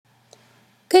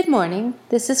Good morning,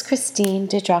 this is Christine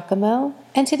DiGiacomo,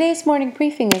 and today's morning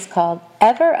briefing is called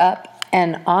Ever Up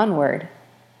and Onward.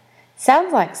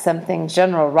 Sounds like something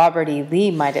General Robert E. Lee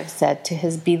might have said to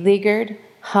his beleaguered,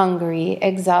 hungry,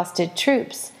 exhausted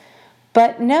troops.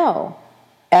 But no,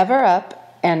 ever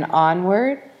up and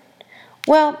onward?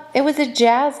 Well, it was a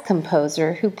jazz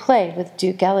composer who played with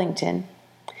Duke Ellington.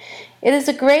 It is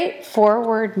a great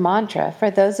four-word mantra for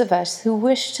those of us who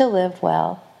wish to live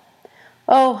well.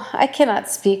 Oh, I cannot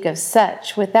speak of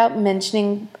such without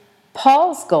mentioning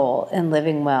Paul's goal in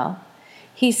living well.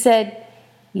 He said,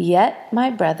 "Yet, my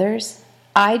brothers,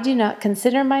 I do not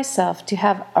consider myself to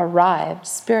have arrived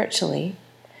spiritually,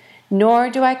 nor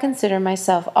do I consider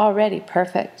myself already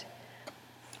perfect.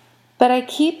 But I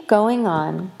keep going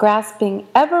on, grasping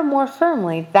ever more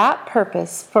firmly that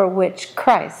purpose for which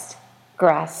Christ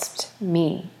grasped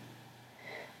me."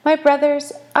 My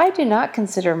brothers, I do not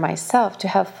consider myself to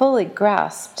have fully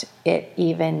grasped it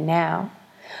even now,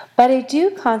 but I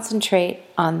do concentrate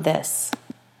on this.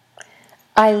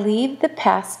 I leave the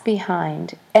past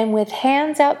behind, and with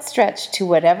hands outstretched to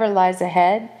whatever lies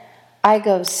ahead, I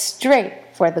go straight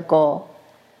for the goal.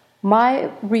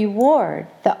 My reward,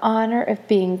 the honor of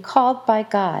being called by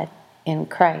God in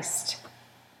Christ.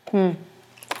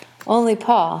 Only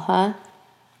Paul, huh?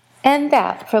 And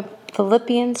that from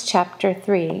Philippians chapter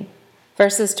 3,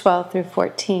 verses 12 through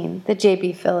 14, the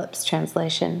J.B. Phillips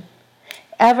translation.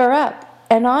 Ever up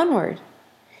and onward.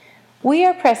 We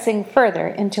are pressing further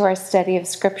into our study of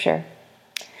Scripture.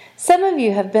 Some of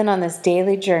you have been on this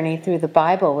daily journey through the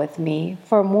Bible with me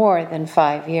for more than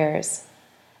 5 years.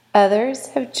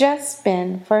 Others have just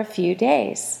been for a few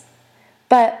days.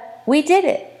 But we did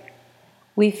it.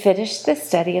 We finished the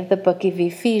study of the book of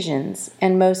Ephesians,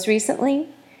 and most recently,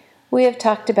 we have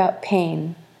talked about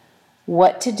pain,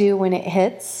 what to do when it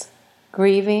hits,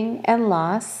 grieving and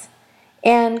loss,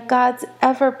 and God's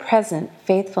ever-present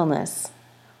faithfulness.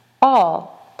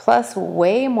 All, plus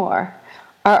way more,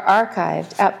 are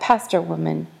archived at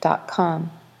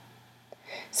pastorwoman.com.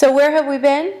 So where have we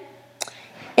been?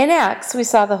 In Acts, we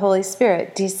saw the Holy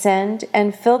Spirit descend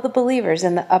and fill the believers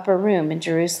in the upper room in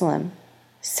Jerusalem.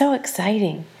 So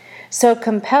exciting, so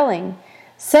compelling,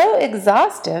 so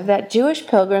exhaustive that Jewish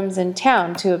pilgrims in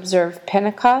town to observe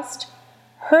Pentecost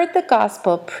heard the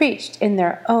gospel preached in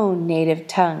their own native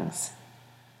tongues.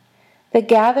 The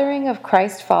gathering of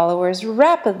Christ followers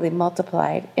rapidly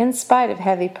multiplied in spite of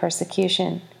heavy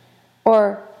persecution.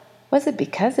 Or was it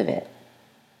because of it?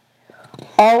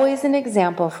 Always an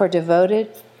example for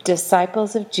devoted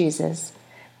disciples of Jesus,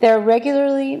 they're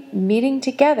regularly meeting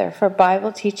together for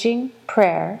Bible teaching,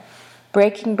 prayer,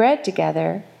 breaking bread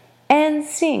together, and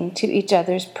seeing to each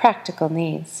other's practical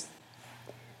needs.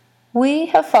 We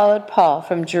have followed Paul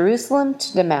from Jerusalem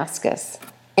to Damascus.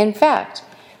 In fact,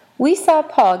 we saw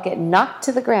Paul get knocked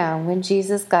to the ground when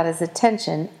Jesus got his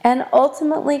attention and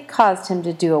ultimately caused him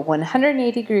to do a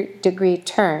 180-degree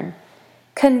turn,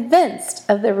 convinced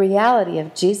of the reality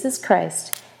of Jesus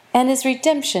Christ and his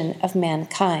redemption of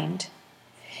mankind.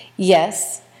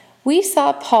 Yes, we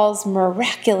saw Paul's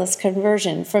miraculous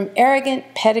conversion from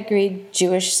arrogant, pedigreed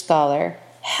Jewish scholar,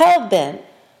 hell-bent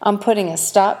on putting a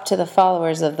stop to the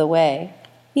followers of the way,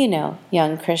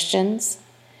 young Christians,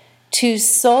 to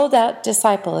sold-out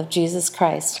disciple of Jesus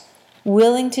Christ,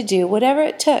 willing to do whatever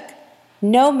it took,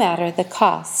 no matter the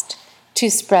cost,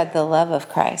 to spread the love of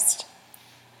Christ.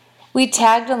 We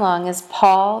tagged along as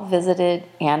Paul visited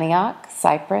Antioch,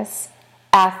 Cyprus,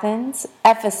 Athens,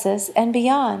 Ephesus, and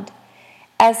beyond,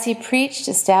 as he preached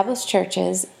established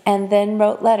churches and then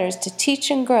wrote letters to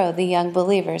teach and grow the young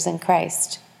believers in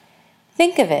Christ.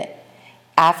 Think of it.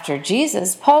 After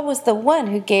Jesus, Paul was the one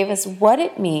who gave us what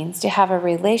it means to have a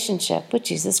relationship with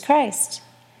Jesus Christ.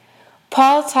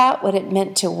 Paul taught what it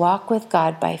meant to walk with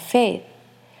God by faith,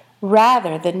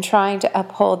 rather than trying to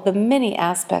uphold the many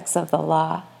aspects of the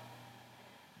law.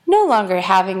 No longer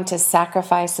having to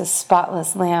sacrifice a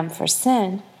spotless lamb for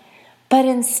sin, but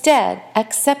instead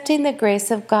accepting the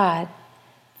grace of God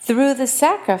through the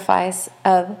sacrifice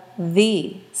of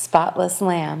the spotless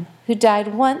lamb who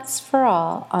died once for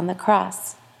all on the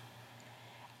cross.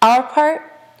 Our part?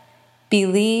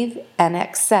 Believe and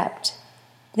accept,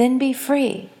 then be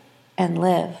free and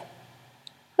live.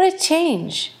 What a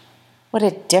change! What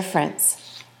a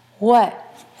difference!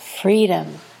 What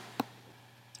freedom!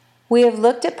 We have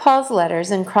looked at Paul's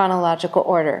letters in chronological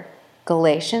order: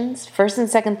 Galatians, 1st and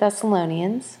 2nd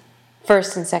Thessalonians,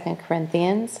 1st and 2nd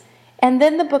Corinthians, and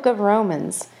then the book of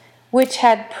Romans, which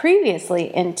had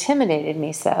previously intimidated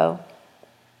me so,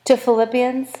 to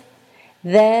Philippians,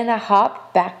 then a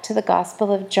hop back to the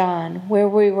Gospel of John, where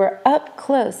we were up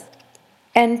close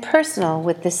and personal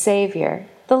with the Savior,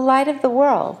 the light of the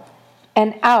world,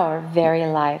 and our very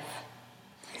life.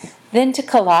 Then to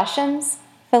Colossians,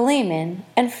 Philemon,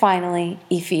 and finally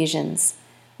Ephesians,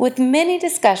 with many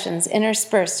discussions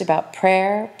interspersed about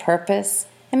prayer, purpose,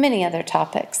 and many other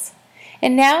topics.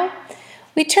 And now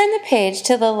we turn the page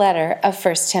to the letter of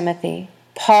 1 Timothy,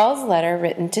 Paul's letter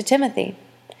written to Timothy.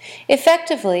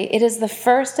 Effectively, it is the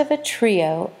first of a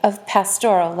trio of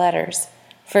pastoral letters,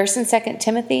 1 and 2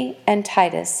 Timothy and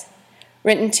Titus,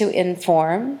 written to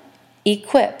inform,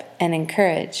 equip, and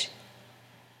encourage.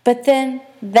 But then,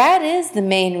 that is the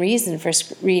main reason for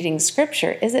reading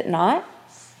Scripture, is it not?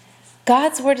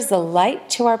 God's Word is a light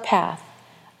to our path,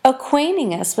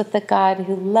 acquainting us with the God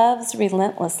who loves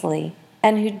relentlessly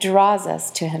and who draws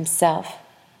us to Himself.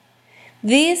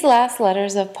 These last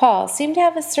letters of Paul seem to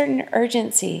have a certain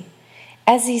urgency,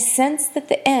 as he sensed that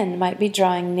the end might be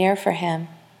drawing near for him.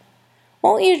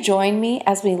 Won't you join me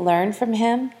as we learn from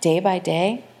him day by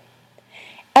day?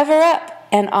 Ever up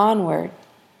and onward.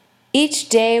 Each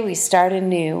day we start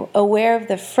anew, aware of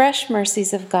the fresh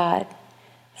mercies of God,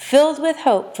 filled with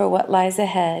hope for what lies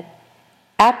ahead,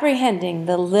 apprehending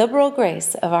the liberal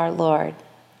grace of our Lord.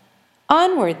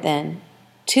 Onward, then,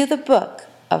 to the book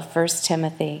of 1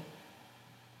 Timothy.